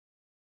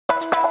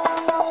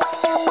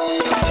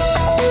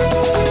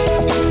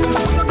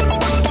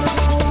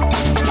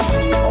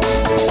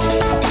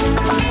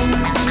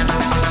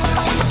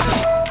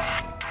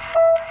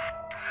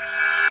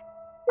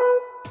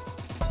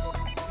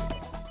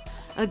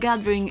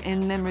gathering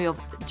in memory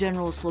of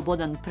General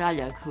Slobodan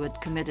Praljak, who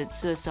had committed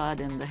suicide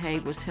in The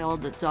Hague, was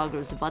held at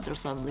Zagreb's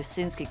Vatroslav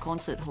Lisinski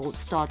concert hall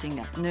starting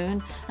at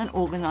noon and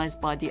organized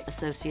by the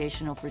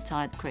Association of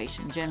Retired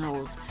Croatian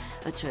Generals.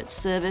 A church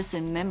service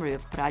in memory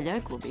of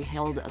Praljak will be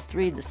held at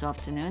 3 this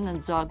afternoon in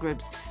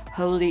Zagreb's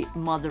Holy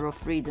Mother of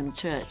Freedom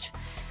Church.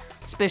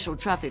 Special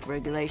traffic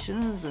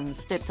regulations and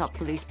stepped-up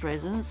police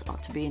presence are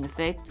to be in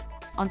effect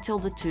until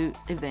the two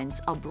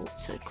events are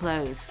brought to a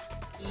close.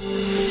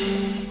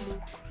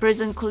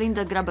 President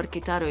Kolinda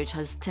Grabar-Kitarović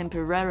has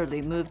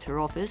temporarily moved her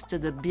office to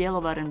the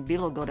Bjelovar and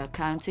Bilogora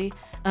County,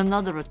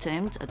 another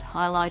attempt at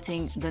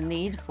highlighting the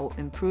need for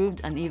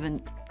improved and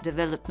even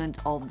development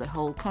of the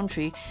whole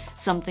country,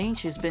 something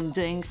she's been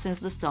doing since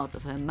the start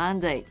of her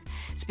mandate.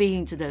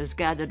 Speaking to those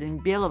gathered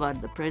in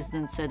Bjelovar, the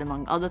president said,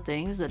 among other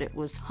things, that it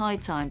was high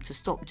time to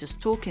stop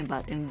just talking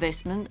about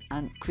investment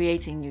and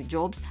creating new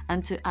jobs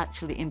and to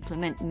actually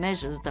implement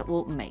measures that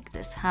will make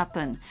this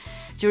happen.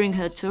 During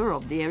her tour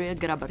of the area,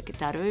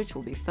 Grabar-Kitarović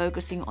will be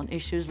focusing on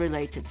issues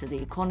related to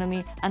the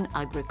economy and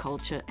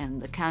agriculture in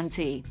the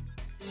county.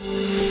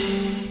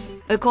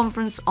 A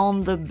conference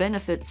on the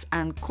benefits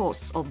and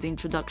costs of the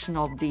introduction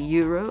of the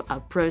euro, a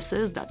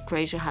process that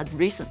Croatia had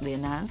recently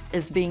announced,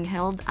 is being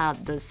held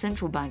at the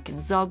Central Bank in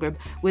Zagreb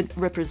with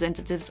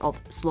representatives of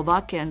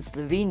Slovakia and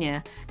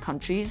Slovenia,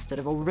 countries that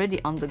have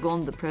already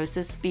undergone the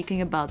process,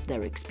 speaking about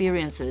their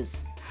experiences.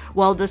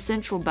 While the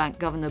central bank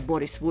governor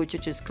Boris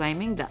Vujčić is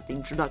claiming that the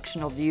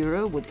introduction of the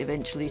euro would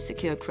eventually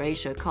secure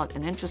Croatia a cut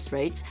in interest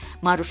rates,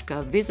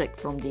 Maruška Vizek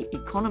from the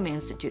Economy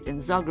Institute in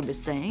Zagreb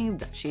is saying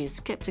that she is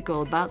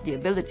skeptical about the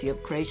ability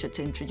of Croatia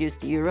to introduce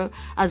the euro,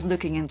 as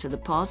looking into the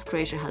past,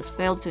 Croatia has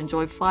failed to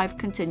enjoy 5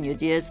 continued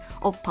years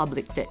of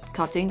public debt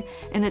cutting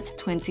in its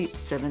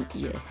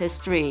 27-year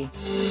history.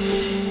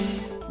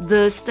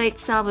 The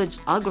state-salvaged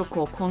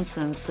Agrokor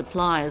concern's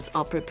suppliers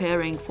are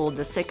preparing for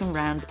the second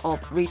round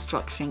of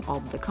restructuring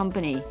of the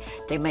company.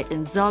 They met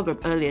in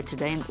Zagreb earlier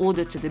today in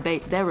order to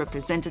debate their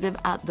representative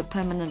at the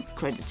Permanent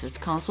Creditors'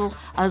 Council,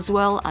 as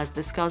well as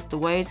discuss the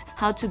ways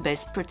how to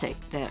best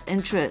protect their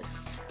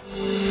interests.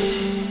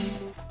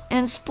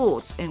 In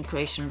sports, in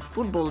Croatian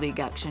Football League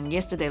action,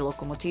 yesterday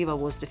Lokomotiva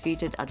was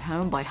defeated at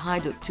home by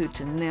Hajduk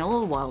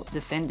 2-0, while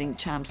defending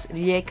champs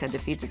Rijeka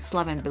defeated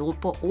Slaven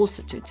Belupo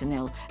also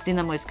 2-0.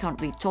 Dinamo is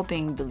currently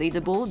topping the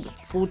leaderboard with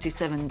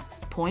 47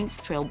 points,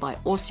 trailed by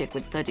Osijek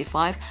with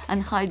 35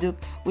 and Hajduk,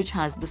 which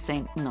has the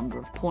same number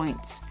of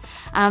points.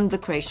 And the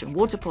Croatian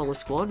water polo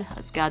squad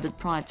has gathered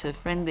prior to a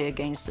friendly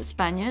against the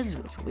Spaniards,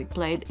 which will be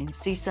played in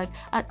Sisak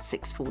at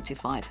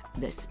 6:45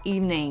 this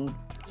evening.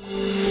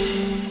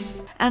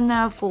 And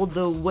now for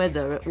the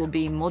weather. It will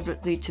be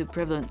moderately to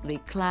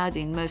prevalently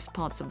cloudy in most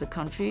parts of the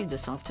country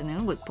this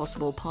afternoon, with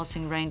possible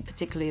passing rain,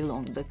 particularly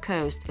along the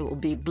coast. It will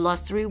be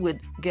blustery with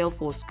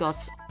gale-force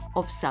gusts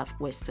of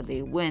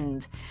southwesterly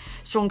wind.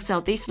 Strong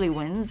southeasterly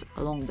winds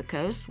along the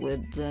coast,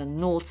 with the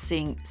north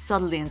seeing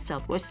southerly and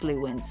southwesterly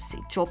winds.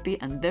 See choppy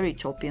and very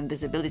choppy and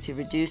visibility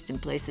reduced in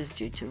places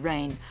due to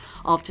rain.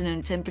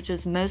 Afternoon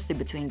temperatures mostly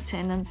between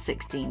 10 and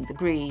 16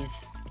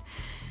 degrees.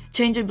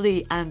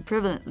 Changeably and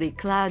prevalently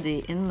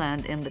cloudy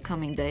inland in the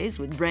coming days,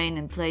 with rain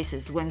in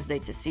places Wednesday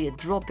to see a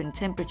drop in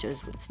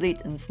temperatures with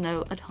sleet and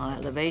snow at high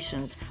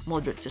elevations.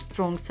 Moderate to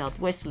strong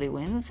southwesterly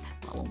winds,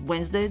 while on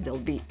Wednesday there will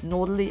be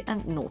northerly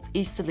and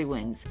northeasterly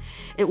winds.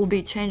 It will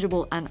be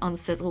changeable and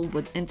unsettled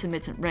with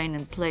intermittent rain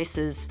in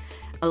places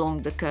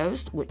along the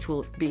coast, which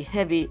will be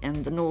heavy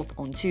in the north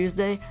on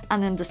Tuesday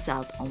and in the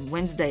south on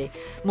Wednesday.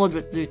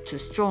 Moderately to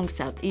strong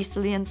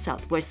southeasterly and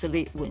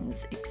southwesterly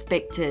winds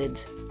expected.